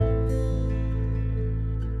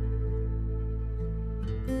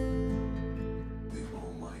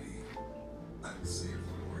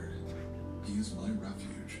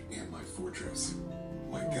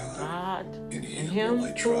God, in him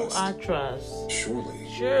who I trust.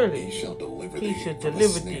 Surely he shall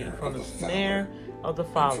deliver thee from the snare of the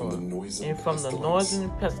fowler, and from the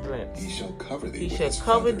noisome pestilence. He shall cover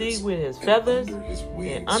thee with his feathers,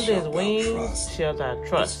 and under his wings shalt thou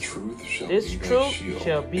trust. This truth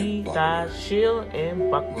shall be thy shield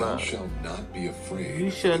and buckler.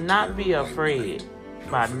 You shall not be afraid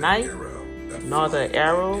by night, nor the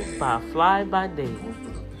arrow fly by day,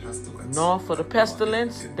 nor for the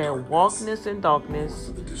pestilence that walketh in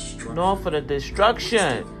darkness, nor for the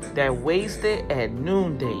destruction that wasteth at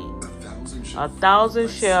noonday. 1,000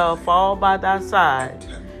 shall fall by thy side,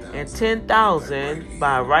 and 10,000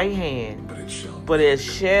 by right hand, but it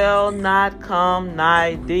shall not come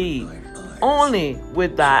nigh thee. Only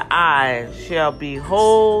with thy eyes shall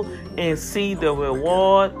behold and see the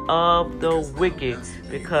reward of the wicked,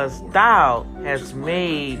 because thou hast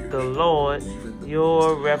made the Lord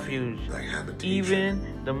your refuge,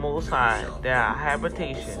 even the Most High, thy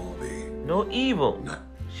habitation. No evil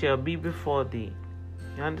shall be before thee.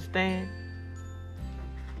 You understand?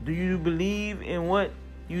 Do you believe in what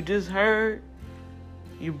you just heard?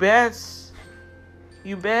 You best.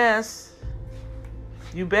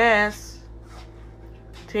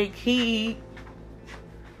 Take heed.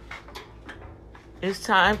 It's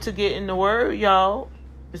time to get in the Word, y'all.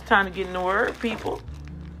 It's time to get in the Word, people.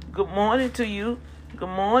 Good morning to you. Good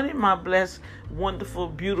morning, my blessed, wonderful,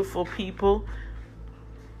 beautiful people.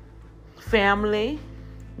 Family.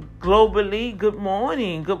 Globally, good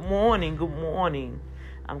morning.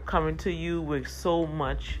 I'm coming to you with so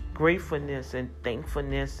much gratefulness and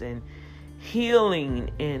thankfulness and healing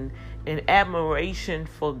and admiration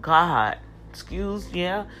for God. It's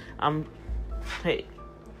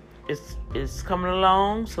coming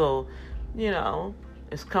along, so,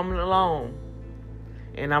 it's coming along.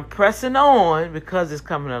 And I'm pressing on because it's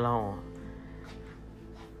coming along.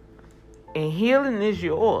 And healing is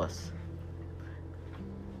yours.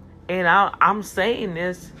 And I'm saying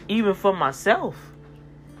this even for myself.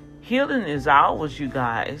 Healing is ours, you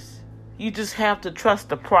guys. You just have to trust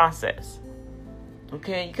the process.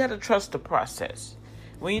 Okay? You got to trust the process.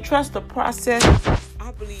 When you trust the process,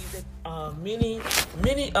 I believe that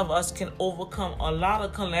many of us can overcome a lot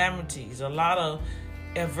of calamities, a lot of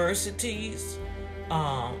adversities.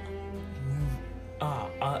 How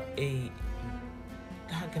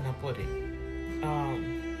can I put it?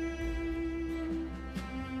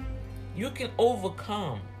 You can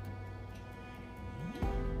overcome.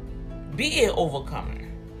 Be an overcomer,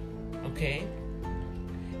 okay?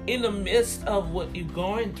 In the midst of what you're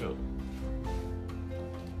going through.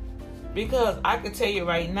 Because I can tell you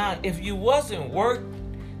right now, if you wasn't worth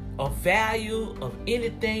of value of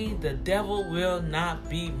anything, the devil will not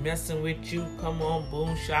be messing with you. Come on,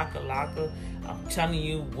 boom, shakalaka. I'm telling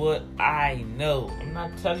you what I know. I'm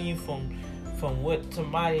not telling you from what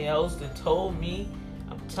somebody else that told me.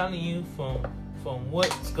 I'm telling you from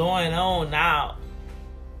what's going on now.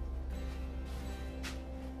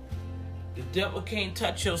 The devil can't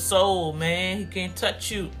touch your soul, man. He can't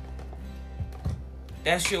touch you.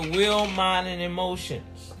 That's your will, mind, and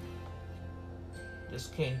emotions.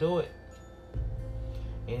 Just can't do it.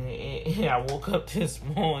 And I woke up this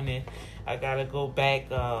morning. I gotta go back.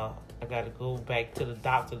 I gotta go back to the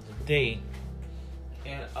doctor today.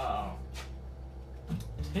 And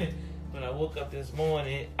when I woke up this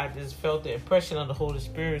morning, I just felt the impression of the Holy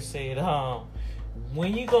Spirit said,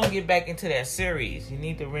 when you gonna get back into that series, you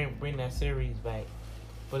need to bring that series back.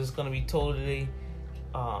 But it's gonna be totally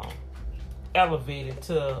elevated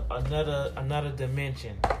to another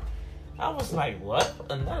dimension. I was like, what?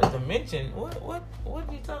 Another dimension? What are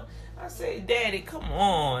you talking? I said, Daddy, come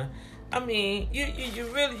on. I mean,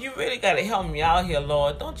 you really gotta help me out here,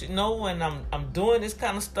 Lord. Don't you know when I'm doing this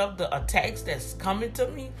kind of stuff, the attacks that's coming to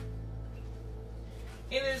me?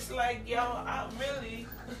 And it's like, y'all, I really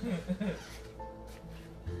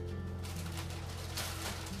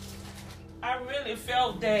I really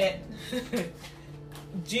felt that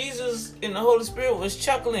Jesus and the Holy Spirit was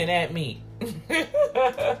chuckling at me.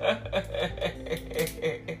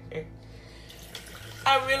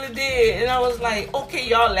 I really did. And I was like, okay,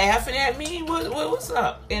 y'all laughing at me? What's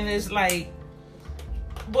up? And it's like,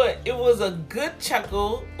 but it was a good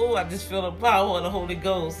chuckle. Oh, I just feel the power of the Holy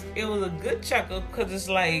Ghost. It was a good chuckle because it's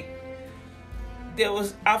like,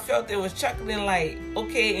 I felt there was chuckling like,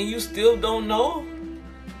 okay, and you still don't know?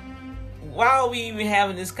 Why are we even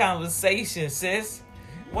having this conversation, sis?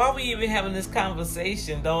 Why are we even having this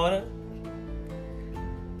conversation, daughter?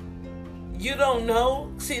 You don't know?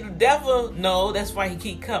 See, the devil know. That's why he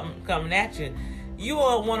keep coming at you. You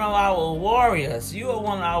are one of our warriors. You are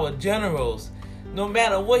one of our generals. No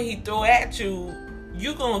matter what he throw at you,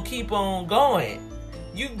 you're going to keep on going.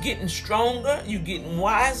 You getting stronger. You getting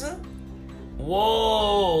wiser.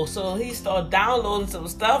 Whoa. So he started downloading some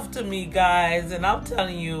stuff to me, guys. And I'm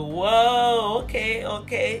telling you, whoa,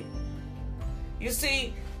 okay. You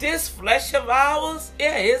see, this flesh of ours,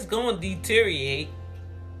 yeah, it's going to deteriorate.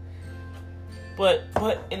 But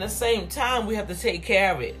in the same time, we have to take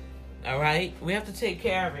care of it. All right? We have to take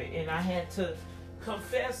care of it. And I had to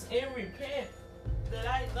confess and repent that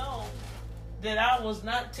I know that I was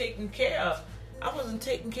not taking care of. I wasn't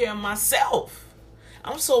taking care of myself.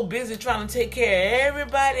 I'm so busy trying to take care of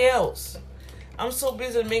everybody else. I'm so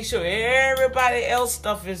busy to make sure everybody else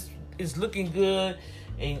stuff is looking good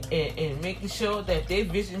and making sure that their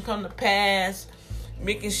vision come to pass,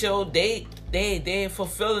 making sure they're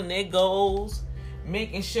fulfilling their goals,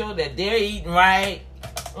 making sure that they're eating right.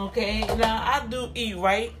 Okay, now I do eat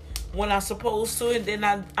right when I'm supposed to, and then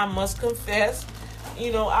I must confess,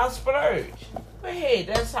 I splurge. But hey,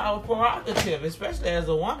 that's our prerogative, especially as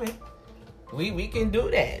a woman. We can do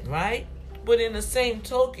that, right? But in the same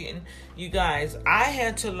token, you guys, I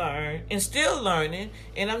had to learn and still learning,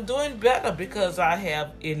 and I'm doing better because I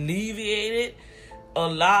have alleviated a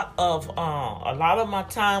lot of my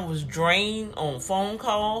time was drained on phone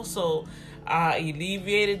calls. So I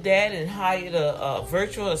alleviated that and hired a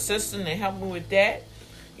virtual assistant to help me with that,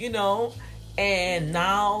 and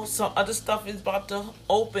now some other stuff is about to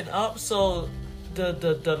open up. So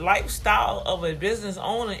the lifestyle of a business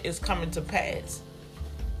owner is coming to pass.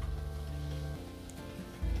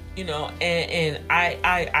 And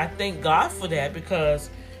I thank God for that, because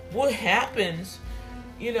what happens,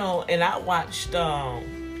 and I watched, y'all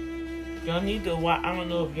need to watch, I don't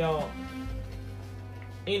know if y'all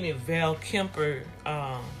any Val Kemper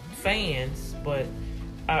fans, but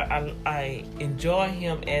I enjoy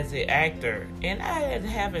him as an actor, and I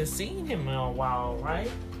haven't seen him in a while,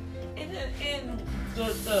 right? And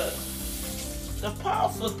the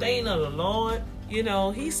powerful thing of the Lord,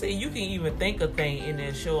 he said you can even think a thing and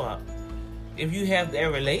then show up if you have that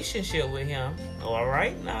relationship with him. All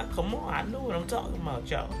right, now come on, I know what I'm talking about,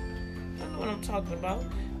 y'all. I know what I'm talking about.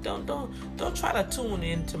 Don't try to tune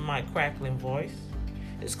into my crackling voice.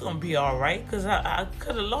 It's gonna be all right, cause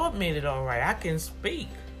the Lord made it all right. I can speak.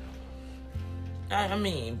 I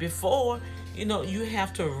mean, before, you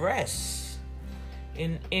have to rest.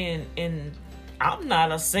 And I'm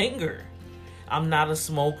not a singer. I'm not a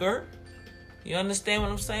smoker. You understand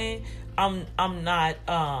what I'm saying? I'm not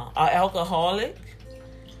an alcoholic.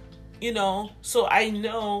 So I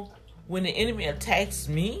know when the enemy attacks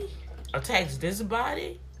me, attacks this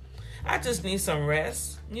body, I just need some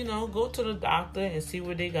rest. Go to the doctor and see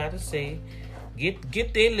what they got to say.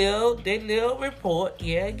 Get their little report.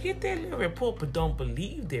 Yeah, get their little report, but don't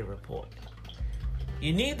believe their report.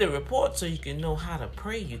 You need the report so you can know how to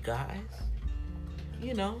pray, you guys.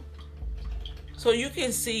 So you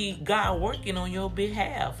can see God working on your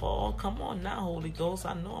behalf. Oh, come on now, Holy Ghost.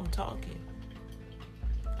 I know I'm talking.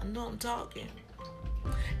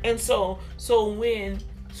 And so when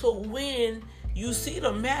you see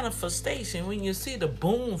the manifestation, when you see the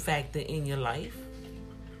boom factor in your life,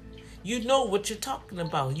 you know what you're talking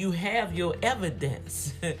about. You have your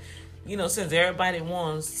evidence. Since everybody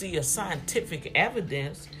wants to see a scientific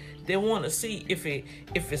evidence, they want to see if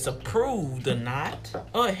it's approved or not.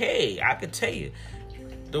 Oh, hey, I can tell you,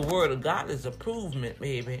 the word of God is approvement,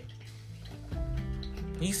 baby.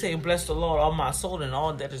 He said, bless the Lord, all my soul, and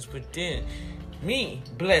all that is within me.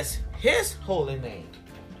 Bless his holy name.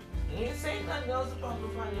 He didn't say nothing else about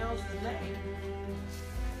nobody else's name.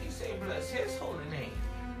 He said, bless his holy name.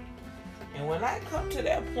 And when I come to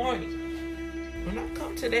that point,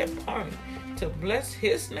 to bless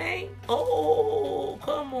his name, oh,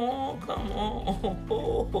 come on.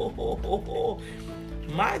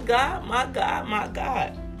 My God.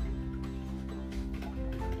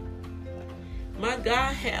 My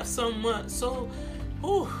God has so much,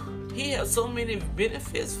 he has so many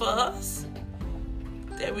benefits for us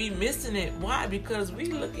that we missing it. Why? Because we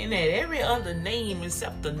looking at every other name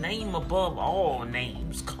except the name above all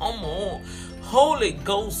names. Come on. Holy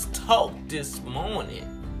Ghost talk this morning.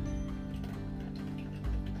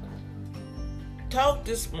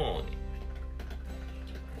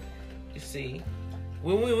 You see,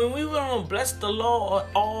 when we want to bless the Lord,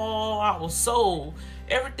 all our soul,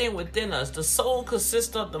 everything within us, the soul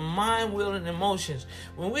consists of the mind, will, and emotions.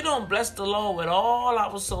 When we don't bless the Lord with all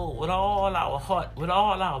our soul, with all our heart, with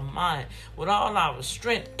all our mind, with all our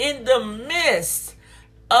strength, in the midst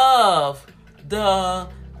of the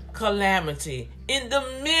calamity, in the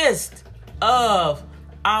midst of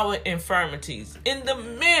our infirmities, in the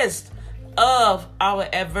midst of our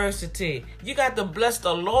adversity. You got to bless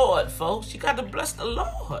the Lord, folks. You got to bless the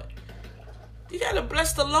Lord. You got to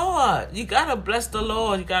bless the Lord. You got to bless the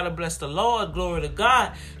Lord. You got to bless the Lord. Glory to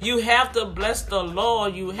God. You have to bless the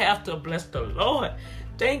Lord. You have to bless the Lord.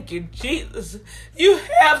 Thank you, Jesus. You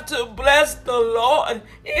have to bless the Lord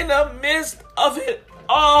in the midst of it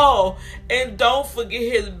all. And don't forget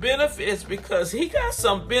his benefits, because he got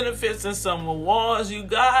some benefits and some rewards, you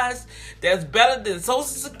guys, that's better than Social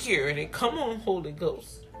Security. Come on, Holy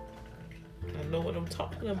Ghost. I know what I'm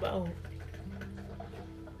talking about.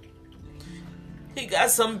 He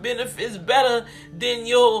got some benefits better than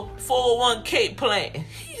your 401k plan.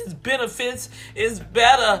 His benefits is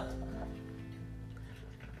better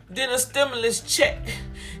than a stimulus check.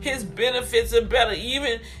 His benefits are better.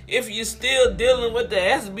 Even if you're still dealing with the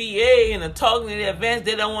SBA and the Targeted Advance,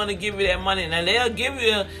 they don't want to give you that money. Now, they'll give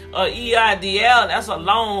you a EIDL. That's a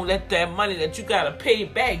loan, that money that you got to pay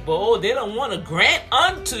back. But they don't want to grant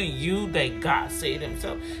unto you that God said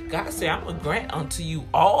himself. God said, I'm going to grant unto you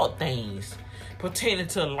all things pertaining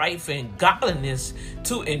to life and godliness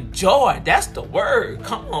to enjoy. That's the word.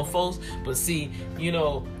 Come on, folks. But see,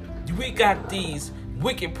 we got these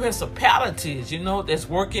wicked principalities, that's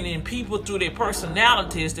working in people through their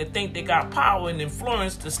personalities that think they got power and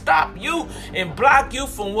influence to stop you and block you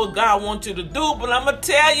from what God wants you to do. But I'm going to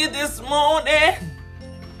tell you this morning,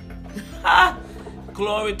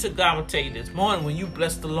 glory to God, I'm going to tell you this morning, when you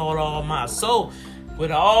bless the Lord all my soul, with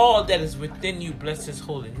all that is within you, bless his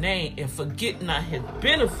holy name, and forget not his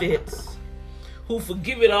benefits, who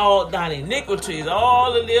forgiveth all thine iniquities,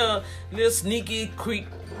 all the little sneaky,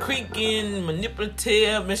 creaking,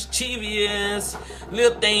 manipulative, mischievous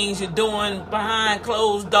little things you're doing behind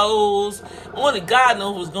closed doors. Only God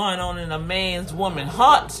knows what's going on in a man's, woman's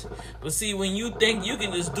heart. But see, when you think you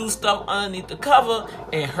can just do stuff underneath the cover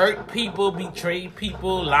and hurt people, betray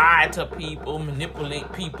people, lie to people,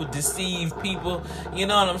 manipulate people, deceive people, you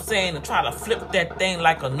know what I'm saying? And try to flip that thing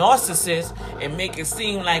like a narcissist and make it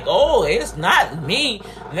seem like, oh, it's not me.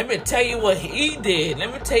 Let me tell you what he did.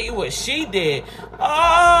 Let me tell you what she did.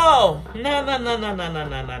 Oh, no.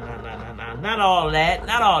 Not all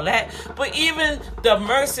that. But even the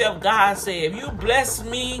mercy of God said, if you bless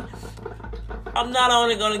me, I'm not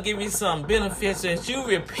only going to give you some benefits. As you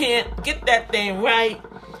repent, get that thing right,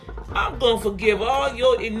 I'm going to forgive all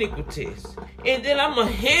your iniquities. And then I'm going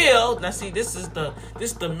to heal. Now see, this is the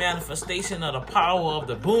manifestation of the power of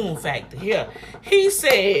the boom factor here. He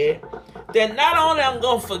said that not only I'm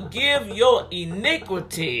going to forgive your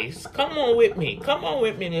iniquities. Come on with me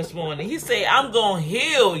this morning. He said, I'm going to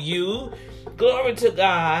heal you. Glory to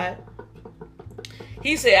God.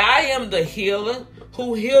 He said, I am the healer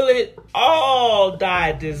who healeth all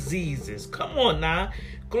thy diseases. Come on now.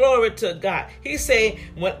 Glory to God. He said,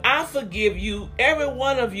 when I forgive you, every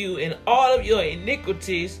one of you, and all of your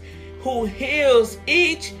iniquities, who heals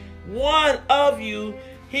each one of you,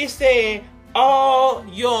 he said, all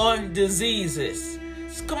your diseases.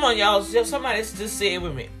 Come on, y'all. Somebody just say it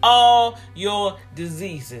with me. All your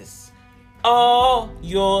diseases. All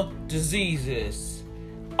your diseases.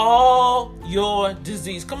 All your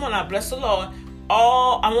disease. Come on now. Bless the Lord.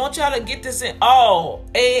 All, I want y'all to get this in. All,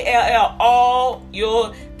 A-L-L, all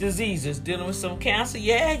your diseases. Dealing with some cancer?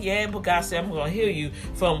 Yeah, but God said, I'm going to heal you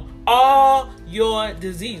from all your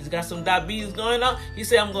diseases. Got some diabetes going on? He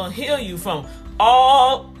said, I'm going to heal you from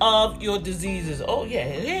all of your diseases. Oh,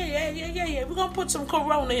 yeah. We're going to put some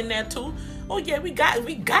corona in there, too. Oh, yeah, we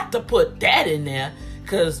got to put that in there.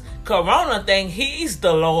 Because corona thing, he's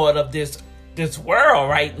the Lord of this world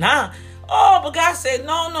right now. Oh, but God said,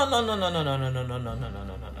 no.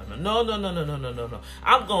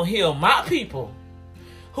 I'm going to heal my people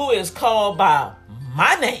who is called by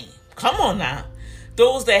my name. Come on now.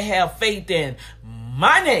 Those that have faith in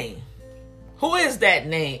my name. Who is that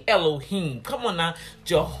name? Elohim. Come on now.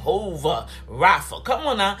 Jehovah Rapha. Come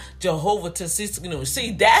on now. Jehovah Tsidkenu.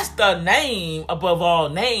 See, that's the name above all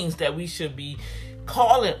names that we should be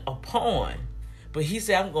calling upon. But he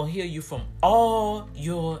said, I'm going to heal you from all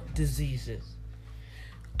your diseases.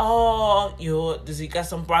 All your disease. You got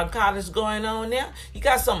some bronchitis going on there. You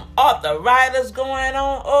got some arthritis going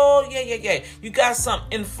on. Oh, yeah. You got some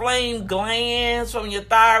inflamed glands from your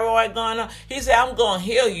thyroid going on. He said, I'm going to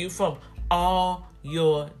heal you from all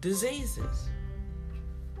your diseases.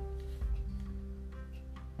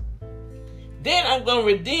 Then I'm going to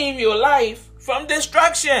redeem your life from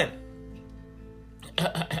destruction.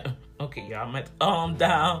 Okay, y'all, I'm going to calm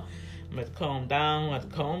down. I'm going to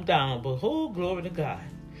calm down. But oh, glory to God.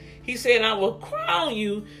 He said, I will crown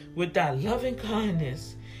you with thy loving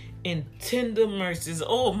kindness and tender mercies.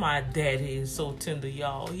 Oh, my daddy is so tender,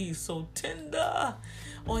 y'all. He's so tender.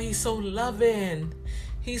 Oh, he's so loving.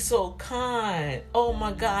 He's so kind. Oh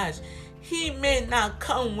my gosh. He may not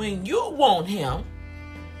come when you want him.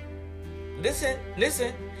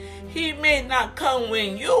 Listen. He may not come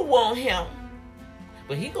when you want him,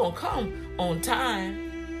 but he gonna come on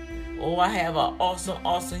time. Oh, I have an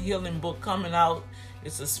awesome healing book coming out.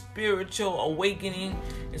 It's a spiritual awakening.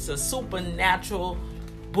 It's a supernatural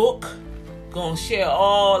book. Gonna share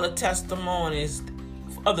all the testimonies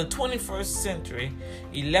of the 21st century,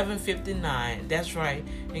 1159. That's right.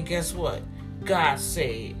 And guess what? God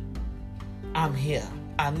said, I'm here.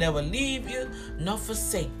 I'll never leave you nor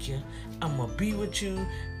forsake you. I'm going to be with you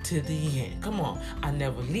to the end. Come on. I'll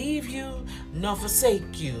never leave you nor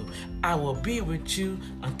forsake you. I will be with you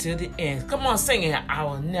until the end. Come on, sing it. I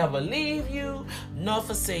will never leave you nor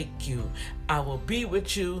forsake you. I will be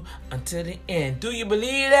with you until the end. Do you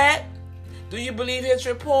believe that? Do you believe his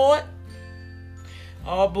report?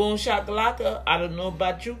 Oh, boom shakalaka. I don't know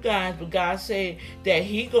about you guys, but God said that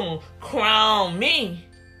he gonna crown me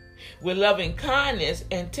with loving kindness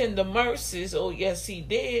and tender mercies. Oh, yes, he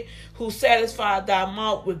did. Who satisfied thy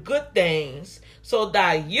mouth with good things, so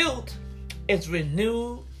thy youth is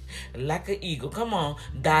renewed like an eagle. Come on.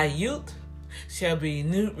 Thy youth shall be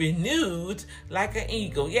renewed like an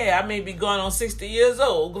eagle. Yeah, I may be going on 60 years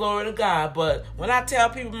old. Glory to God. But when I tell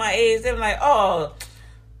people my age, they're like, oh,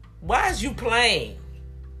 why is you playing?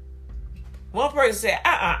 One person said,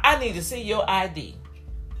 I need to see your ID.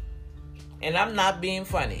 And I'm not being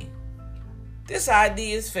funny. This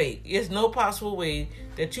ID is fake. There's no possible way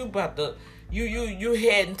that you about to, you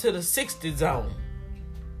heading to the 60 zone.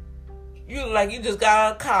 You look like you just got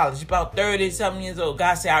out of college, about 30-something years old.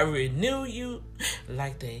 God said, I renew you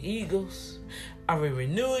like the eagles. I will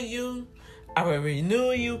renew you. I will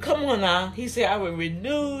renew you. Come on now. He said, I will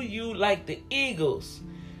renew you like the eagles.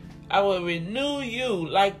 I will renew you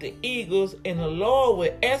like the eagles, and the Lord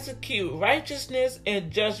will execute righteousness and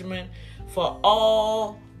judgment for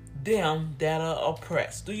all them that are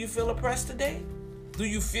oppressed. Do you feel oppressed today? Do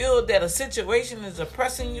you feel that a situation is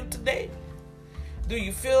oppressing you today? Do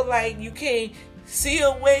you feel like you can't see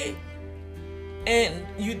a way and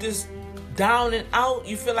you just down and out?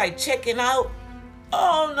 You feel like checking out?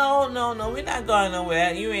 Oh, no. We're not going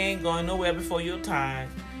nowhere. You ain't going nowhere before your time.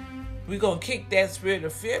 We're going to kick that spirit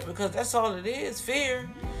of fear, because that's all it is, fear.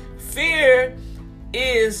 Fear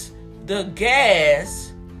is the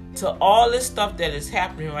gas to all this stuff that is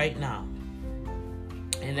happening right now.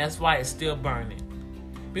 And that's why it's still burning,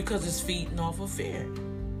 because it's feeding off of fear.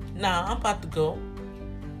 Now, I'm about to go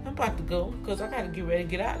because I got to get ready to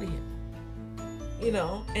get out of here. You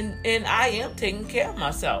know, and I am taking care of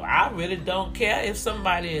myself. I really don't care if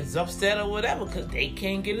somebody is upset or whatever, because they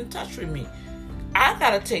can't get in touch with me. I got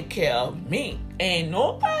to take care of me. Ain't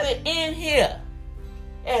nobody in here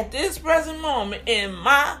at this present moment in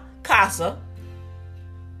my casa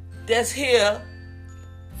that's here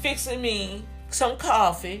fixing me some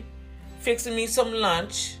coffee, fixing me some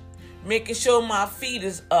lunch, making sure my feet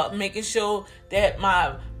is up, making sure that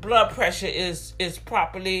my blood pressure is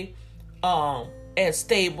properly as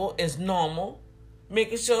stable as normal,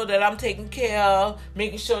 making sure that I'm taken care of,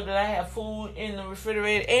 making sure that I have food in the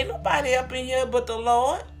refrigerator. Ain't nobody up in here but the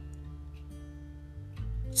Lord.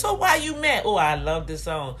 So why you mad? Oh, I love this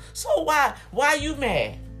song. So why you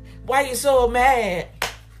mad? Why you so mad?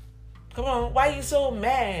 Come on, why you so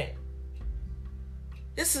mad?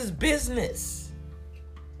 This is business.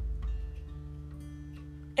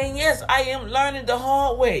 And yes, I am learning the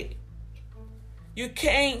hard way. You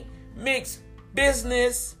can't mix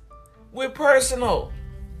business with personal.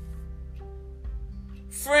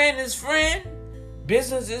 Friend is friend.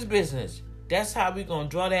 Business is business. That's how we're going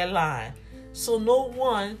to draw that line. So no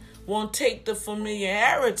one won't take the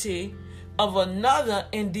familiarity of another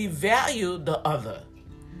and devalue the other.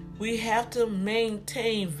 We have to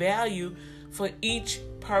maintain value for each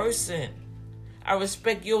person. I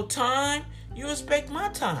respect your time. You respect my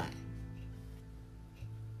time.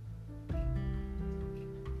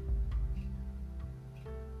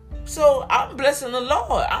 So I'm blessing the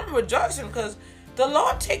Lord. I'm rejoicing because the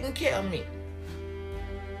Lord taking care of me.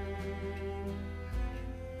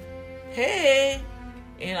 Hey,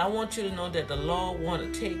 and I want you to know that the Lord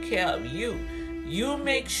want to take care of you. You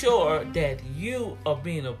make sure that you are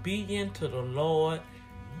being obedient to the Lord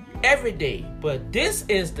every day. But this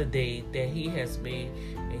is the day that He has made,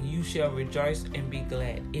 and you shall rejoice and be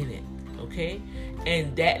glad in it. Okay?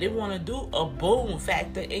 And that they want to do a boom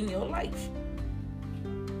factor in your life.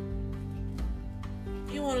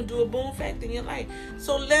 You want to do a boom factor in your life.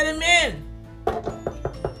 So let Him in.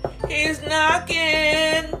 He's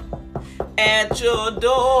knocking at your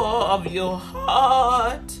door of your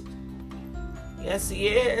heart. Yes, he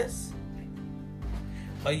is.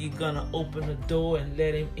 Are you going to open the door and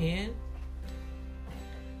let him in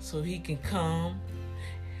so he can come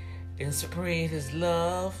and spread his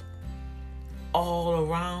love all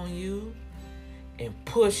around you and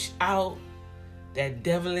push out that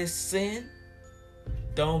devilish sin?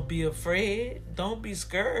 Don't be afraid. Don't be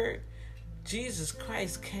scared. Jesus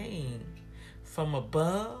Christ came from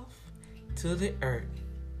above to the earth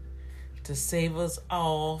to save us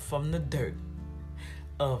all from the dirt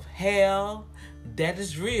of hell that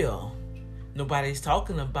is real. Nobody's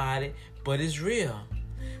talking about it, but it's real.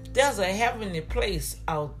 There's a heavenly place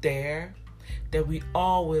out there that we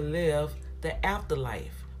all will live, the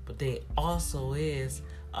afterlife. But there also is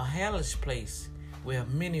a hellish place where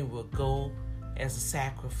many will go as a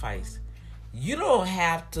sacrifice. You don't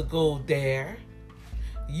have to go there.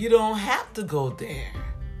 You don't have to go there.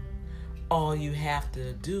 All you have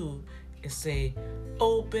to do is say,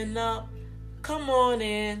 open up, come on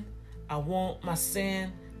in. I want my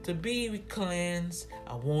sin to be cleansed.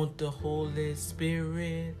 I want the Holy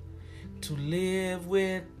Spirit to live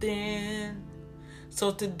within.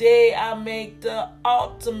 So today I make the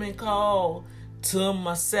ultimate call to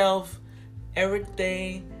myself.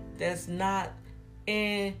 Everything that's not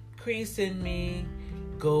increasing me,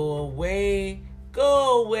 go away,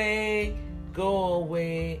 go away, go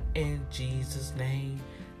away in Jesus' name.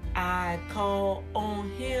 I call on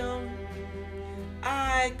him.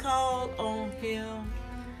 I call on him.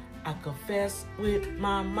 I confess with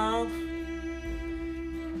my mouth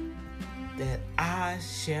that I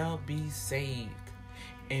shall be saved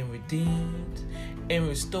and redeemed and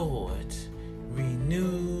restored,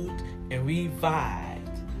 renewed and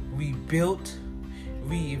revived, rebuilt,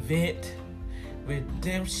 reinvent.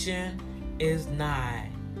 Redemption is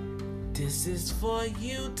nigh. This is for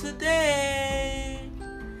you today.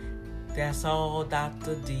 That's all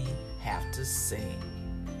Dr. D have to say.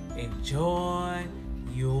 Enjoy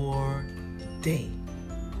your day.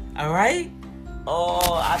 All right?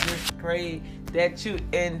 Oh, I just pray that you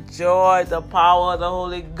enjoy the power of the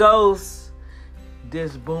Holy Ghost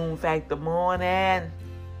this Boom Factor morning.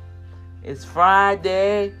 It's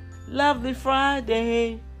Friday. Lovely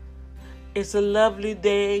Friday. It's a lovely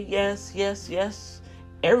day. Yes, yes, yes.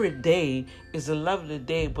 Every day is a lovely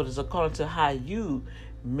day, but it's according to how you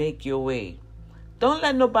make your way. Don't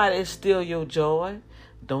let nobody steal your joy.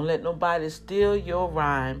 Don't let nobody steal your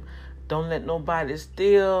rhyme. Don't let nobody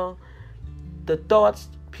steal the thoughts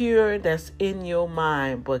pure that's in your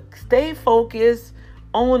mind. But stay focused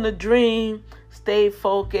on the dream. Stay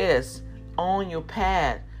focused on your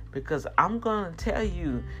path. Because I'm going to tell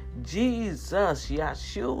you, Jesus,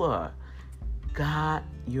 Yeshua, got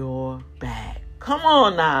your back. Come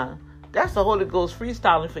on now. That's the Holy Ghost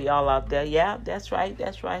freestyling for y'all out there. Yeah, that's right.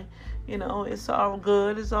 That's right. You know, it's all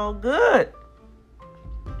good. It's all good.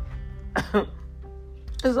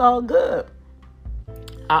 It's all good.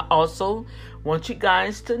 I also want you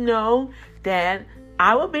guys to know that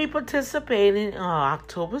I will be participating on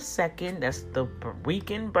October 2nd. That's the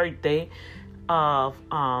weekend birthday of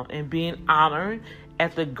and being honored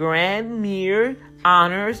at the Grand Mere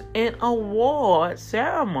Honors and Award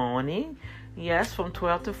ceremony. Yes, from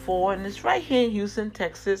 12 to 4. And it's right here in Houston,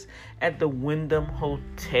 Texas at the Wyndham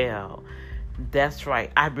Hotel. That's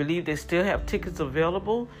right. I believe they still have tickets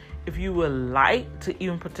available. If you would like to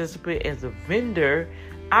even participate as a vendor,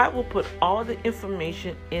 I will put all the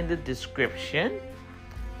information in the description.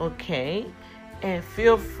 Okay? And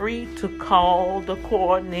feel free to call the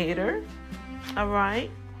coordinator. All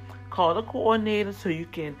right? Call the coordinator so you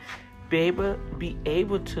can be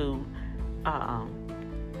able to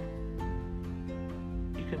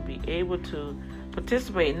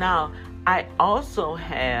participate. Now, I also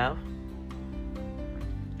have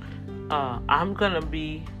I'm gonna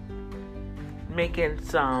be making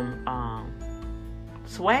some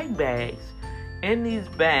swag bags. In these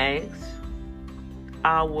bags,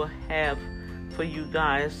 I will have for you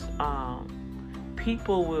guys.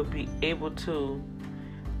 People will be able to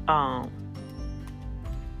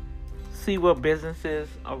see what businesses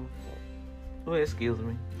are.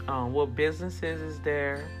 What businesses is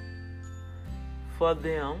there for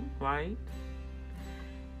them, right?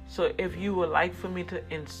 So if you would like for me to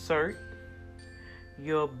insert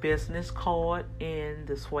your business card in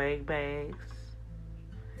the swag bags,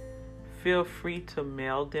 feel free to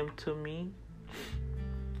mail them to me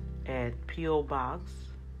at P.O. Box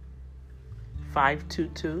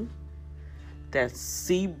 522. That's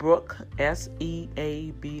Seabrook,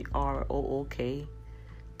 Seabrook,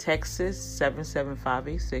 Texas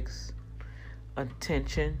 77586.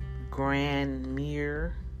 Attention, Grand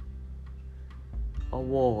Mere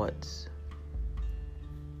Awards.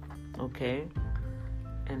 Okay,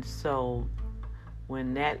 And so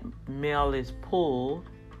when that mail is pulled,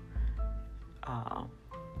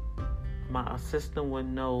 my assistant would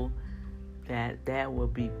know that will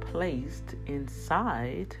be placed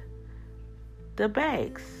inside the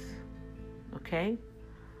bags. Okay?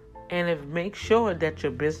 And make sure that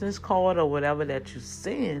your business card or whatever that you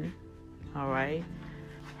send, all right,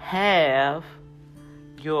 have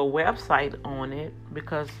your website on it,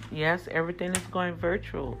 because yes, everything is going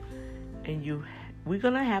virtual, and we're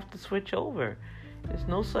gonna have to switch over. There's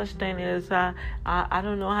no such thing as I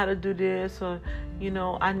don't know how to do this, or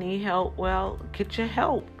I need help. Well, get your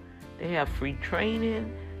help. They have free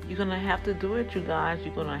training. You're gonna have to do it, you guys.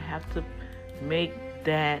 You're gonna have to make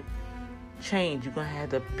that change. You're gonna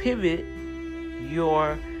have to pivot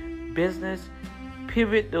your business,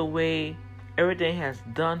 pivot the way everything has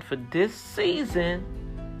done for this season.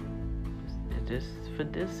 For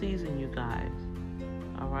this season, you guys.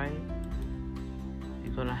 All right?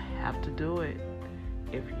 You're going to have to do it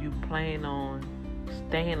if you plan on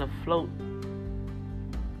staying afloat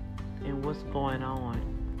in what's going on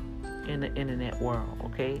in the internet world,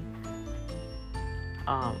 okay?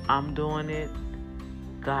 I'm doing it.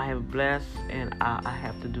 God have blessed, and I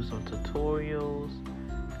have to do some tutorials.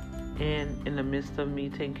 And in the midst of me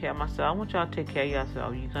taking care of myself, I want y'all to take care of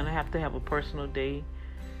yourself. You're going to have a personal day.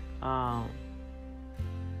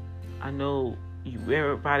 I know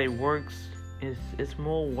everybody works. It's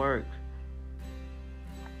more work.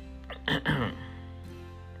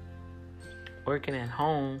 Working at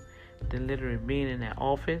home than literally being in that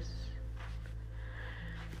office.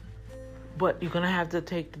 But you're going to have to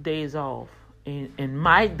take the days off. In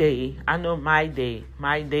my day, I know my day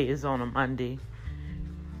is on a Monday.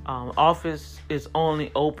 Office is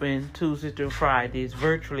only open Tuesdays through Fridays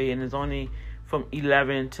virtually, and it's only from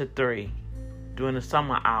 11 to 3 during the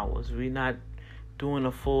summer hours. We're not doing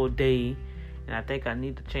a full day, and I think I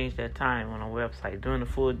need to change that time on our website. During the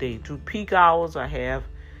full day, through peak hours, I have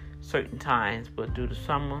certain times, but through the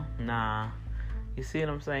summer, nah. You see what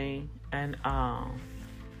I'm saying? And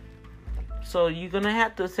so you're gonna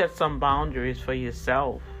have to set some boundaries for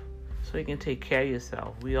yourself, so you can take care of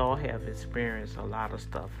yourself. We all have experienced a lot of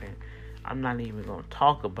stuff, and I'm not even going to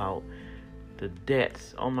talk about the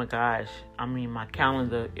debts. Oh my gosh. I mean, my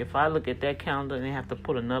calendar, if I look at that calendar and they have to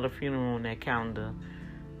put another funeral on that calendar,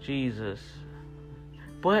 Jesus.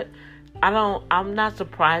 But I'm not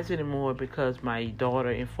surprised anymore, because my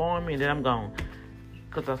daughter informed me that I'm gone.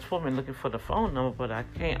 Because I was supposed to be looking for the phone number, but I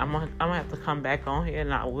can't. I'm gonna have to come back on here,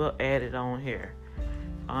 and I will add it on here.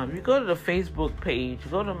 You go to the Facebook page.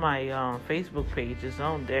 Go to my Facebook page. It's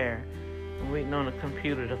on there. I'm waiting on the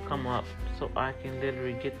computer to come up so I can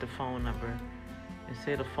literally get the phone number and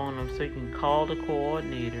say the phone number, so you can call the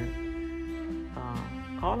coordinator.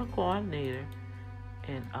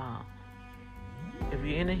 And if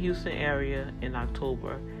you're in the Houston area in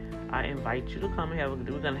October, I invite you to come and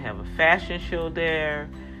we're going to have a fashion show there,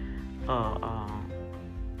 a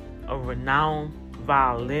renowned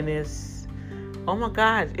violinist. Oh my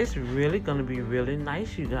God, it's really going to be really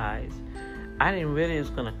nice, you guys. I didn't really it was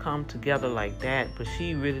going to come together like that, but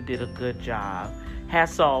she really did a good job.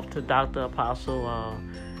 Hats off to Dr. Apostle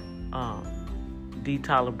D.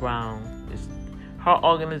 Tyler Brown. It's her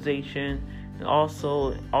organization, and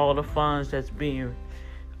also all the funds that's being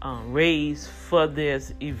raised for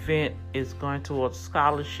this event is going towards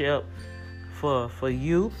scholarship for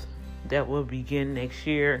youth that will begin next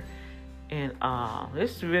year. And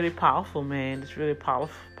it's really powerful, man. It's really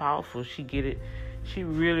powerful. She get it. She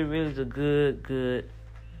really is a good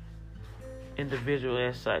individual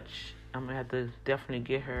as such. I'm gonna have to definitely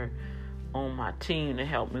get her on my team to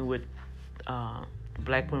help me with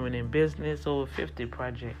Black Women in Business Over 50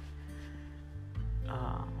 project.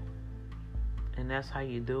 And that's how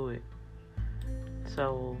you do it.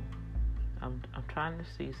 So I'm trying to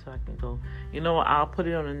see so I can go. You know what? I'll put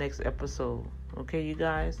it on the next episode. Okay, you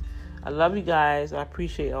guys? I love you guys. I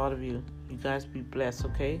appreciate all of you. You guys be blessed,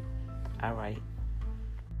 okay? All right.